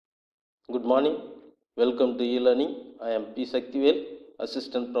Good morning. Welcome to e-learning. I am P. Saktivel,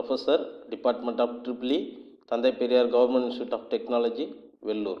 Assistant Professor, Department of EEE, Thandai Periyar Government Institute of Technology,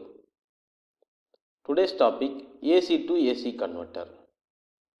 Vellore. Today's topic, AC to AC converter.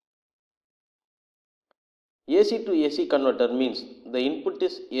 AC to AC converter means the input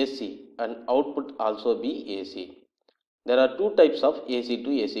is AC and output also be AC. There are two types of AC to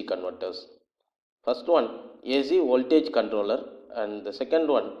AC converters. First one, AC voltage controller, and the second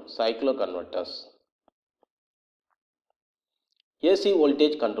one, cycloconverters. AC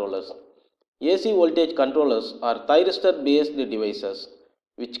voltage controllers. AC voltage controllers are thyristor based devices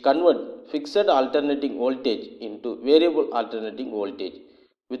which convert fixed alternating voltage into variable alternating voltage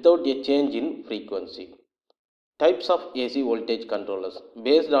without a change in frequency. Types of AC voltage controllers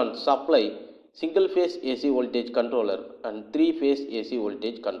based on supply single phase AC voltage controller and three phase AC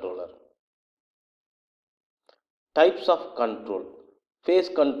voltage controller. Types of control: phase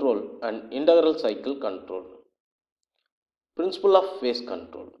control and integral cycle control. Principle of phase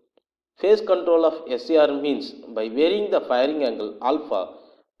control. Phase control of SCR means by varying the firing angle alpha,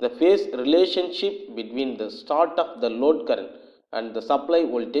 the phase relationship between the start of the load current and the supply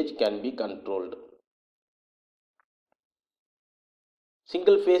voltage can be controlled.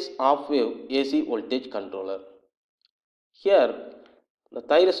 Single phase half wave AC voltage controller. Here the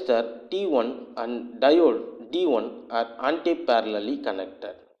thyristor T1 and diode D1 are anti-parallelly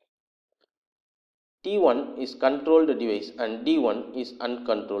connected. T1 is controlled device and D1 is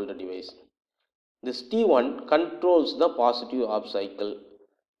uncontrolled device. This T1 controls the positive half cycle,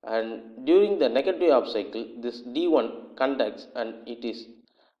 and during the negative half cycle this D1 conducts and it is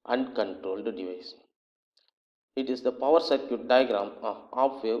uncontrolled device. It is the power circuit diagram of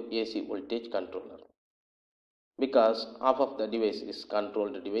half wave AC voltage controller, because half of the device is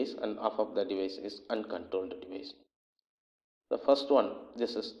controlled device and half of the device is uncontrolled device. The first one,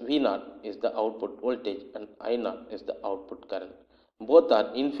 this is V0 is the output voltage and I0 is the output current. Both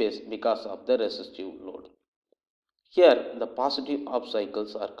are in phase because of the resistive load. Here the positive half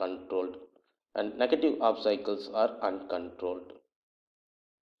cycles are controlled and negative half cycles are uncontrolled.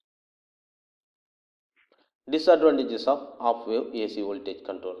 Disadvantages of half wave AC voltage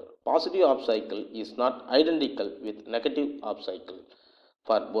controller. Positive half cycle is not identical with negative half cycle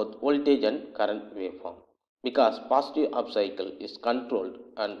for both voltage and current waveform, because positive half cycle is controlled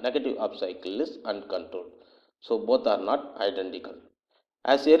and negative half cycle is uncontrolled. So both are not identical.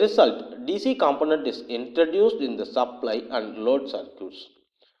 As a result, DC component is introduced in the supply and load circuits,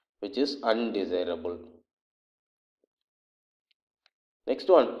 which is undesirable. Next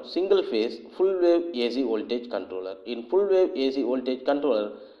one, single phase full wave AC voltage controller. In full wave AC voltage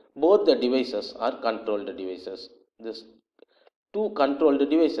controller, both the devices are controlled devices. These two controlled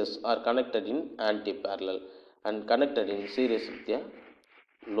devices are connected in anti-parallel and connected in series with a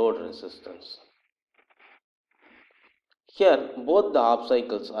load resistance. Here both the half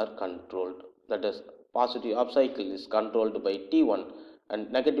cycles are controlled, that is positive half cycle is controlled by T1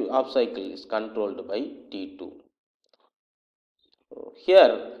 and negative half cycle is controlled by T2.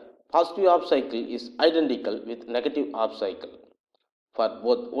 Here positive half cycle is identical with negative half cycle for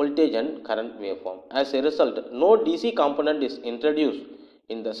both voltage and current waveform. As a result, no DC component is introduced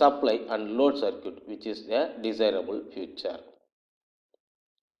in the supply and load circuit, which is a desirable feature.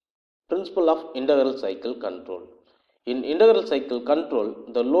 Principle of integral cycle control. In integral cycle control,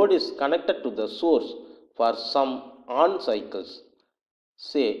 the load is connected to the source for some on cycles,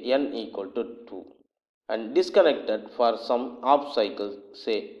 say n equal to 2, and disconnected for some off cycles,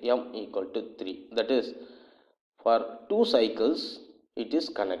 say m equal to 3. That is, for 2 cycles it is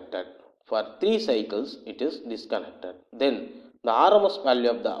connected, for 3 cycles it is disconnected. Then the RMS value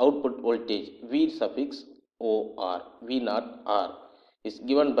of the output voltage V suffix O R, V naught R, is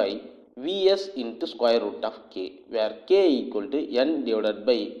given by Vs into square root of k, where k equal to n divided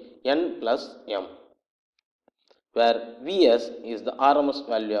by n plus m, where Vs is the RMS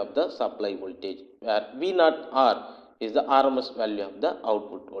value of the supply voltage, where V naught R is the RMS value of the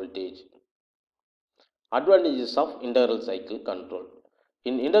output voltage. Advantages of integral cycle control.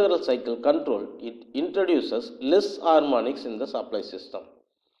 In integral cycle control, it introduces less harmonics in the supply system.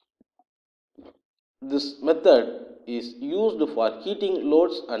 This method is used for heating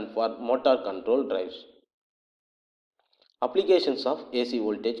loads and for motor control drives. Applications of AC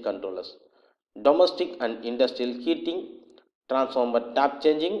voltage controllers: domestic and industrial heating, transformer tap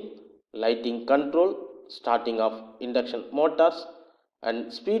changing, lighting control, starting of induction motors,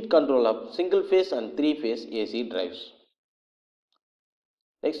 and speed control of single phase and three phase AC drives.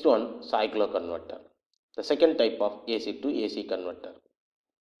 Next one, cycloconverter, the second type of AC to AC converter.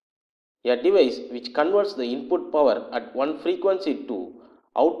 A device which converts the input power at one frequency to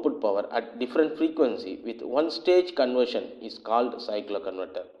output power at different frequency with one stage conversion is called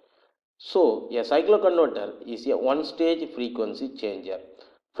cycloconverter. So, a cycloconverter is a one stage frequency changer.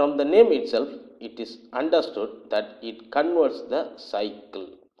 From the name itself, it is understood that it converts the cycle.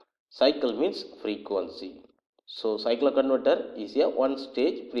 Cycle means frequency. So, cycloconverter is a one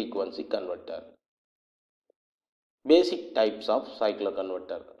stage frequency converter. Basic types of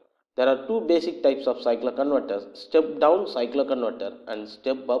cycloconverter. There are two basic types of cycloconverters, step down cycloconverter and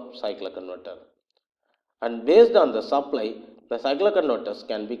step up cycloconverter. And based on the supply, the cycloconverters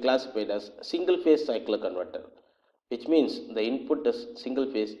can be classified as single phase cycloconverter, which means the input is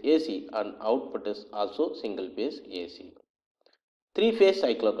single phase AC and output is also single phase AC. Three phase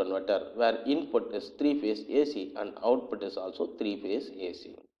cycloconverter, where input is three phase AC and output is also three phase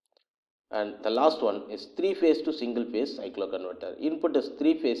AC. And the last one is three phase to single phase cycloconverter. Input is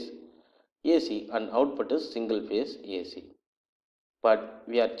three phase AC and output is single phase AC. But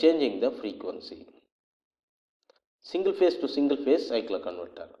we are changing the frequency. Single phase to single phase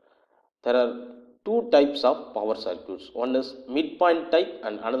cycloconverter. There are two types of power circuits. One is midpoint type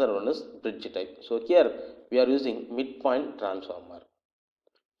and another one is bridge type. So here we are using midpoint transformer.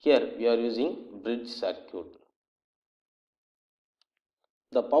 Here we are using bridge circuit.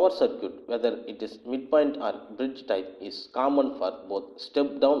 The power circuit, whether it is midpoint or bridge type, is common for both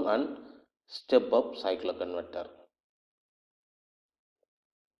step down and step up cycloconverter.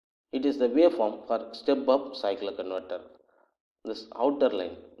 It is the waveform for step up cycloconverter. This outer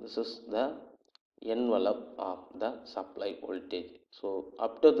line, this is the envelope of the supply voltage. So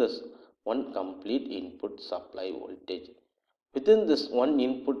up to this one complete input supply voltage. Within this one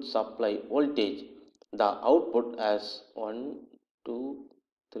input supply voltage, the output has 1, 2,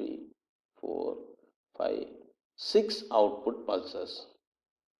 3, 4, 5, 6 output pulses.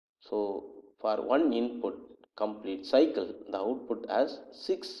 So for one input complete cycle, the output has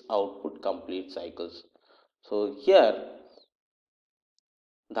 6 output complete cycles. So here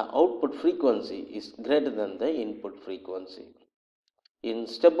the output frequency is greater than the input frequency. In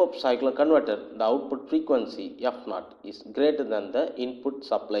step-up cycloconverter, the output frequency F0 is greater than the input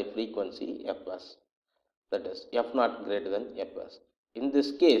supply frequency Fs. That is, F0 greater than Fs. In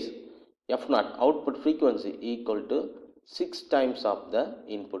this case, F0 output frequency equal to 6 times of the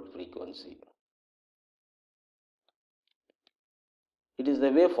input frequency. It is the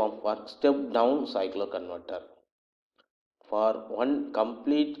waveform for step-down cycloconverter. For one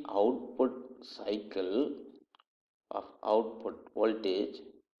complete output cycle of output voltage,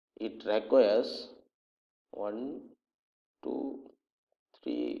 it requires 1, 2,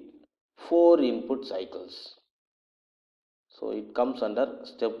 3, 4 input cycles. So it comes under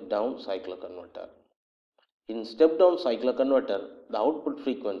step down cycloconverter. In step down cycloconverter, the output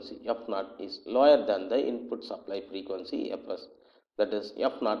frequency F0 is lower than the input supply frequency Fs. That is,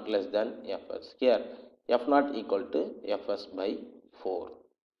 F0 less than Fs. Here F0 equal to Fs by 4.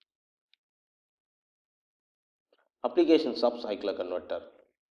 Applications of cycloconverter.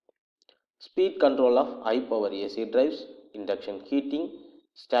 Speed control of high power AC drives, induction heating,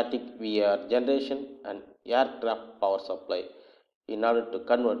 static VAR generation and aircraft power supply in order to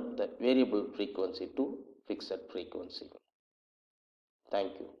convert the variable frequency to fixed frequency.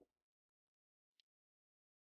 Thank you.